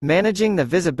Managing the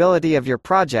visibility of your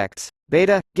projects,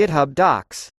 beta, GitHub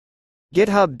Docs.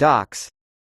 GitHub Docs.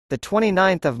 The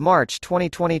 29th of March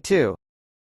 2022.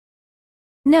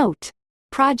 Note: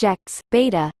 Projects,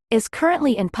 beta, is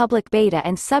currently in public beta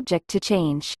and subject to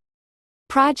change.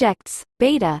 Projects,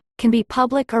 beta, can be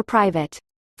public or private.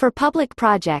 For public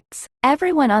projects,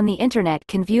 everyone on the Internet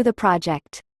can view the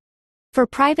project. For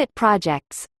private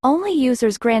projects, only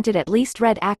users granted at least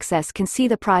read access can see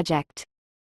the project.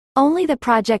 Only the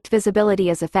project visibility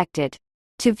is affected.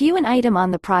 To view an item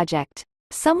on the project,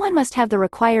 someone must have the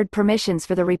required permissions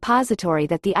for the repository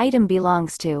that the item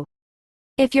belongs to.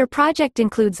 If your project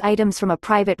includes items from a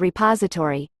private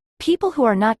repository, people who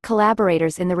are not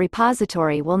collaborators in the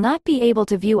repository will not be able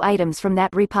to view items from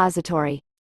that repository.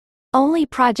 Only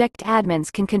project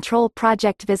admins can control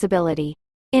project visibility.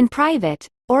 In private,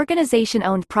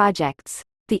 organization-owned projects,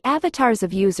 the avatars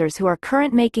of users who are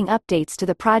currently making updates to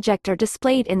the project are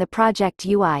displayed in the project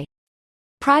UI.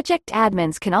 Project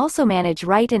admins can also manage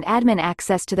write and admin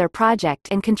access to their project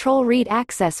and control read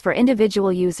access for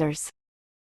individual users.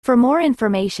 For more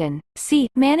information, see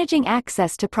Managing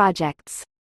Access to Projects.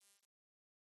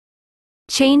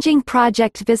 Changing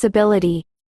project visibility.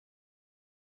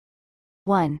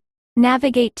 1.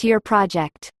 Navigate to your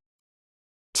project.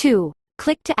 2.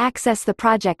 Click to access the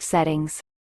project settings.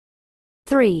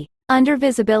 3. Under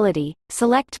Visibility,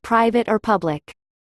 select Private or Public.